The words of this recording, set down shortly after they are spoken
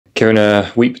Kieran,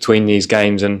 a week between these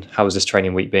games, and how has this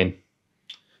training week been?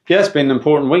 Yeah, it's been an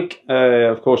important week.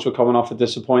 Of course, we're coming off a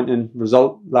disappointing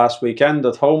result last weekend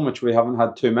at home, which we haven't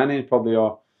had too many. Probably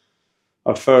our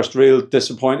first real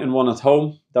disappointing one at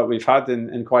home that we've had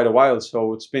in quite a while.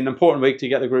 So it's been an important week to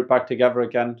get the group back together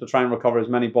again, to try and recover as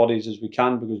many bodies as we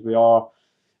can, because we are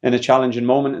in a challenging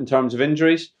moment in terms of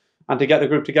injuries, and to get the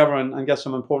group together and get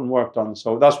some important work done.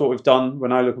 So that's what we've done. We're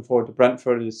now looking forward to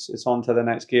Brentford. It's on to the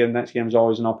next game. Next game is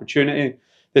always an opportunity.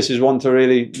 This is one to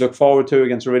really look forward to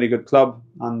against a really good club,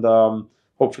 and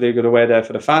hopefully a good away day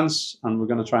for the fans, and we're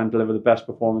going to try and deliver the best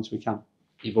performance we can.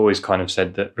 You've always kind of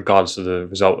said that regardless of the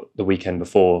result the weekend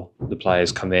before, the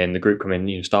players come in, the group come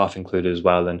in, staff included as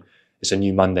well, and it's a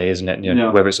new Monday, isn't it?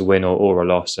 Yeah. Whether it's a win or a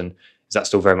loss, and is that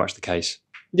still very much the case?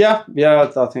 Yeah,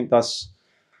 I think that's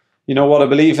what I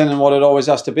believe in and what it always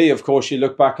has to be. Of course, you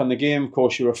look back on the game, of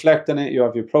course you reflect on it, you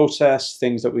have your process,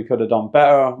 things that we could have done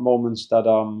better, moments that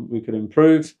we could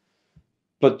improve.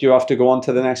 But you have to go on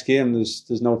to the next game.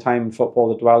 There's no time in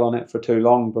football to dwell on it for too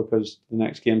long, because the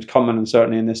next game's coming, and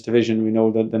certainly in this division, we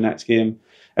know that the next game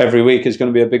every week is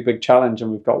going to be a big challenge, and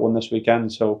we've got one this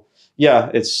weekend. So yeah,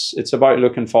 it's about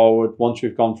looking forward once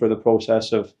we've gone through the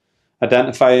process of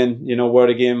identifying, where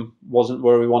the game wasn't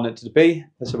where we want it to be.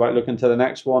 It's about looking to the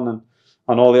next one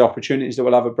and all the opportunities that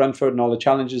we'll have at Brentford and all the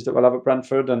challenges that we'll have at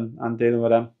Brentford and dealing with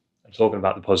them. Talking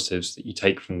about the positives that you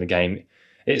take from the game,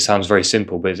 it sounds very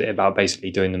simple, but is it about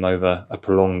basically doing them over a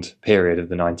prolonged period of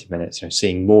the 90 minutes,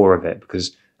 seeing more of it?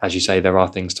 Because, as you say, there are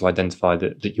things to identify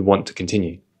that you want to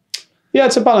continue. Yeah,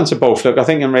 it's a balance of both. Look, I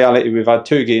think in reality we've had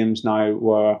two games now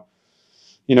where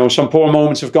some poor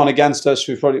moments have gone against us.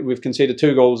 We've conceded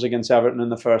 2 goals against Everton in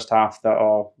the first half that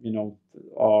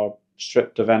are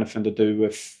stripped of anything to do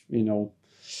with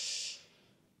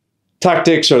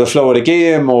tactics or the flow of the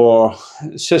game or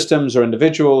systems or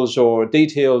individuals or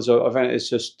details of it. It's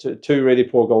just 2 really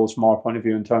poor goals from our point of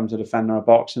view in terms of defending our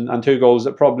box, and 2 goals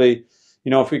that probably,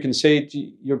 if we concede,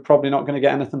 you're probably not going to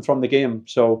get anything from the game.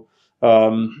 So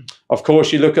of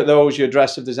course you look at those, you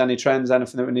address if there's any trends,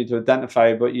 anything that we need to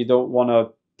identify, but you don't want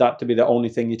that to be the only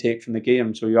thing you take from the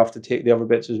game. So you have to take the other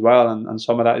bits as well, and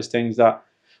some of that is things that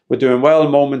we're doing well,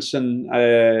 moments and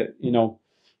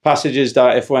passages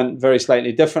that if went very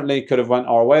slightly differently could have went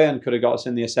our way and could have got us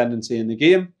in the ascendancy in the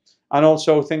game, and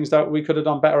also things that we could have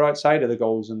done better outside of the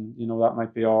goals. And that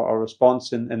might be our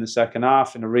response in the second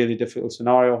half in a really difficult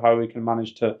scenario, how we can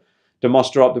manage to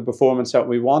muster up the performance that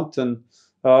we want. And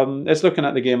it's looking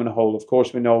at the game in a whole. Of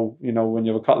course, we know when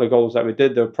you have a couple of goals that we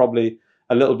did, they're probably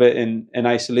a little bit in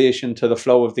isolation to the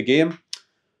flow of the game.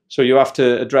 So you have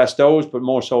to address those, but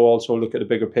more so also look at the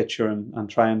bigger picture and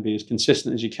try and be as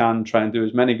consistent as you can, try and do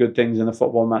as many good things in a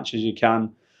football match as you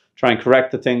can, try and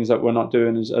correct the things that we're not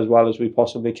doing as well as we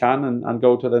possibly can, and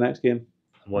go to the next game.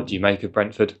 What do you make of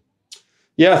Brentford?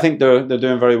 Yeah, I think they're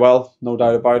doing very well, no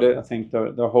doubt about it. I think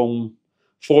their home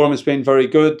form has been very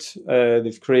good.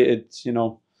 They've created,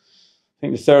 I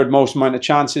think the 3rd most amount of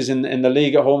chances in the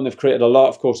league at home. They've created a lot.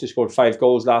 Of course, they scored 5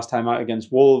 goals last time out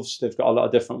against Wolves. They've got a lot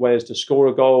of different ways to score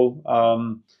a goal.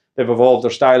 They've evolved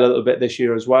their style a little bit this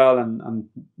year as well, and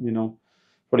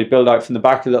probably build out from the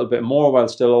back a little bit more, while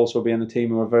still also being a team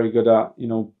who are very good at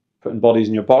putting bodies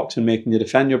in your box and making you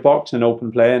defend your box and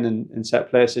open play and in set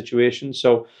play situations.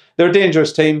 So they're a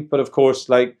dangerous team, but of course,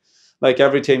 like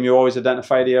every team, you always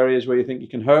identify the areas where you think you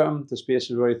can hurt them, the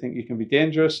spaces where you think you can be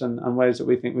dangerous, and ways that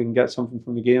we think we can get something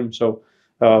from the game. So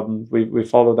we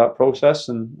followed that process,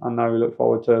 and now we look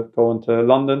forward to going to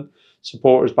London,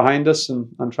 supporters behind us,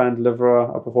 and try and deliver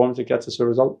a performance that gets us a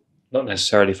result. Not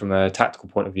necessarily from a tactical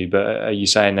point of view, but are you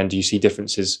saying then, do you see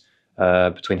differences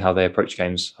between how they approach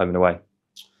games home and away?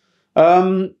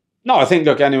 No, I think,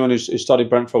 look, anyone who's studied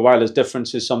Brentford for a while, there's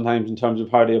differences sometimes in terms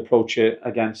of how they approach it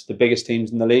against the biggest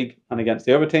teams in the league and against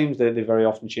the other teams. They very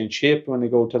often change shape when they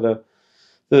go to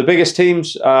the biggest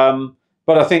teams. But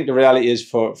I think the reality is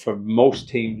for most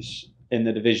teams in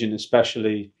the division,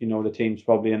 especially the teams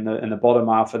probably in the bottom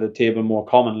half of the table more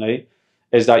commonly,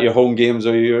 is that your home games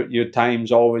are your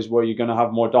times always where you're going to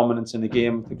have more dominance in the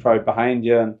game with the crowd behind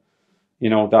you. And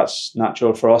that's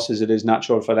natural for us as it is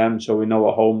natural for them. So we know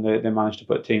at home they manage to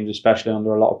put teams especially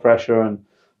under a lot of pressure, and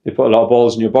they put a lot of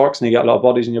balls in your box and they get a lot of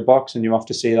bodies in your box, and you have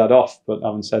to see that off. But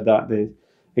having said that, they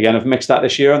again have mixed that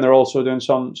this year, and they're also doing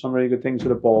some really good things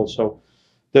with the ball. So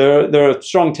they're a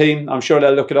strong team. I'm sure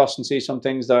they'll look at us and see some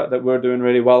things that we're doing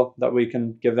really well that we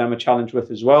can give them a challenge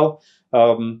with as well.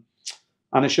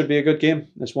 And it should be a good game.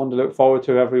 It's one to look forward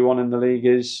to. Everyone in the league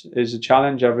is a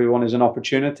challenge. Everyone is an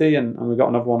opportunity, and we've got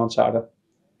another one on Saturday.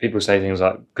 People say things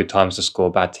like good times to score,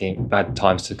 bad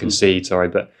times to concede. Sorry,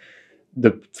 but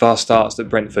the fast starts that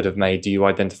Brentford have made, do you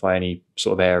identify any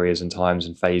sort of areas and times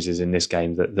and phases in this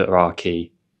game that are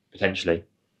key, potentially?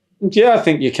 Yeah, I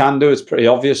think you can do. It's pretty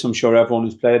obvious. I'm sure everyone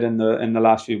who's played in the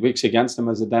last few weeks against them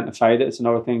has identified it. It's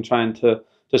another thing trying to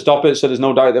stop it. So there's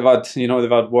no doubt they've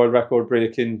had world record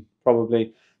breaking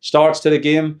probably starts to the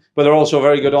game, but they're also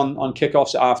very good on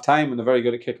kickoffs at half time, and they're very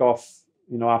good at kickoff,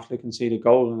 after they concede a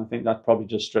goal. And I think that probably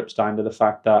just strips down to the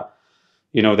fact that,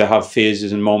 they have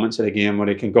phases and moments of the game where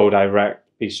they can go direct,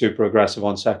 be super aggressive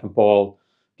on second ball,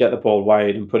 get the ball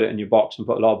wide and put it in your box and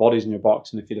put a lot of bodies in your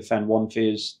box. And if you defend one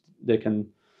phase, they can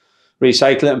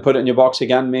recycle it and put it in your box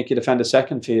again, make you defend a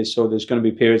second phase. So there's going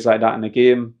to be periods like that in the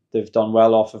game. They've done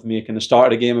well off of making the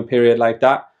start of the game a period like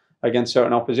that against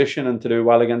certain opposition, and to do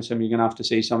well against them, you're going to have to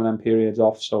see some of them periods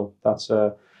off. So that's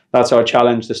our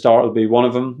challenge. The start will be one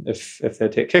of them if they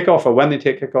take kickoff or when they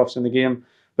take kickoffs in the game.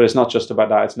 But it's not just about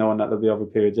that. It's knowing that there'll be other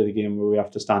periods of the game where we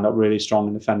have to stand up really strong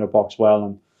and defend our box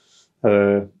well.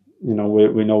 And we know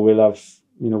we'll have,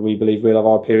 we believe we'll have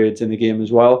our periods in the game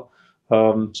as well.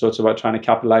 So it's about trying to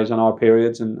capitalise on our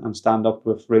periods and stand up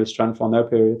with real strength on their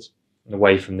periods.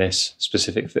 Away from this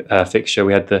specific fixture,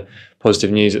 we had the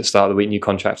positive news at the start of the week, new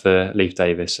contract for Leif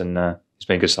Davis, and he's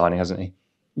been a good signing, hasn't he?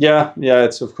 Yeah,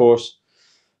 it's of course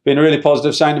been a really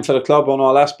positive signing for the club on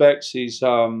all aspects. He's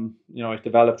he's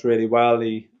developed really well.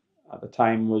 He at the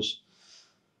time was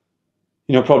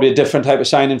probably a different type of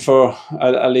signing for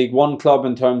a League One club,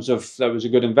 in terms of that was a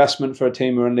good investment for a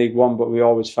team who are in League One, but we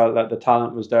always felt that the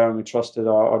talent was there and we trusted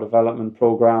our development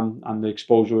programme and the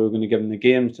exposure we were going to give him the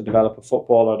games to develop a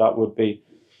footballer that would be,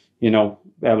 able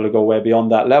to go way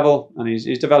beyond that level. And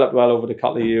he's developed well over the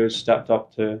couple of years, stepped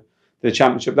up to the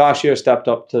Championship last year, stepped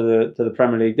up to the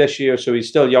Premier League this year. So he's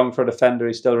still young for a defender.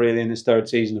 He's still really in his third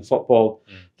season of football,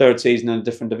 third season in a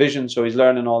different division. So he's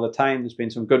learning all the time. There's been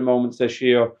some good moments this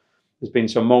year. There's been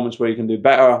some moments where he can do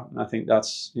better. I think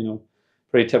that's,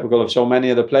 pretty typical of so many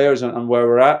of the players and where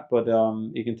we're at. But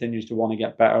he continues to want to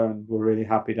get better, and we're really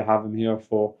happy to have him here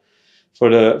for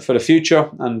the future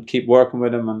and keep working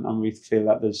with him. And we feel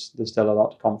that there's still a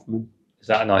lot to come from him. Is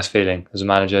that a nice feeling as a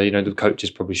manager? The coaches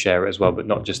probably share it as well, but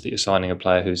not just that you're signing a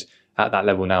player who's at that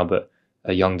level now, but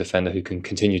a young defender who can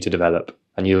continue to develop,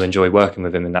 and you'll enjoy working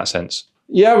with him in that sense.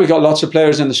 Yeah, we got lots of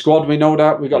players in the squad. We know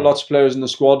that. We got lots of players in the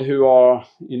squad who are,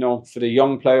 for the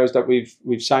young players that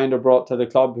we've signed or brought to the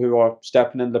club who are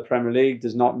stepping into the Premier League.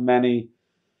 There's not many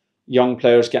young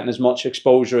players getting as much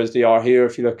exposure as they are here.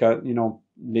 If you look at,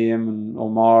 Liam and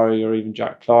Omari, or even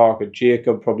Jack Clark or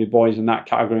Jacob, probably boys in that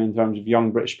category in terms of young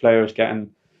British players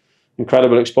getting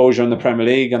incredible exposure in the Premier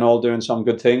League and all doing some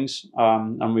good things.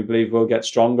 And we believe we'll get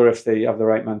stronger if they have the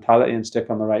right mentality and stick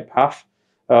on the right path.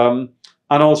 And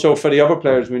also for the other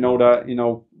players, we know that,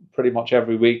 pretty much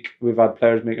every week we've had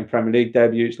players making Premier League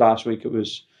debuts. Last week it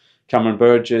was Cameron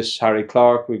Burgess, Harry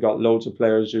Clark. We got loads of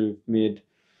players who've made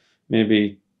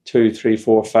maybe 2, 3,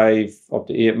 4, 5, up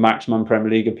to 8 maximum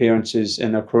Premier League appearances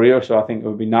in their career. So I think it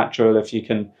would be natural, if you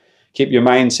can keep your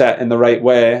mindset in the right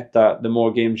way, that the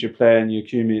more games you play and you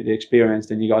accumulate the experience,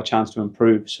 then you got a chance to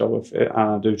improve. So and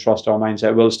I do trust our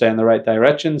mindset will stay in the right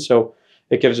direction. So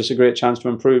it gives us a great chance to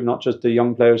improve, not just the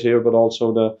young players here, but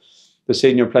also the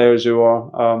senior players who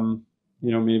are,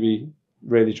 maybe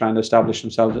really trying to establish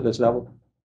themselves at this level.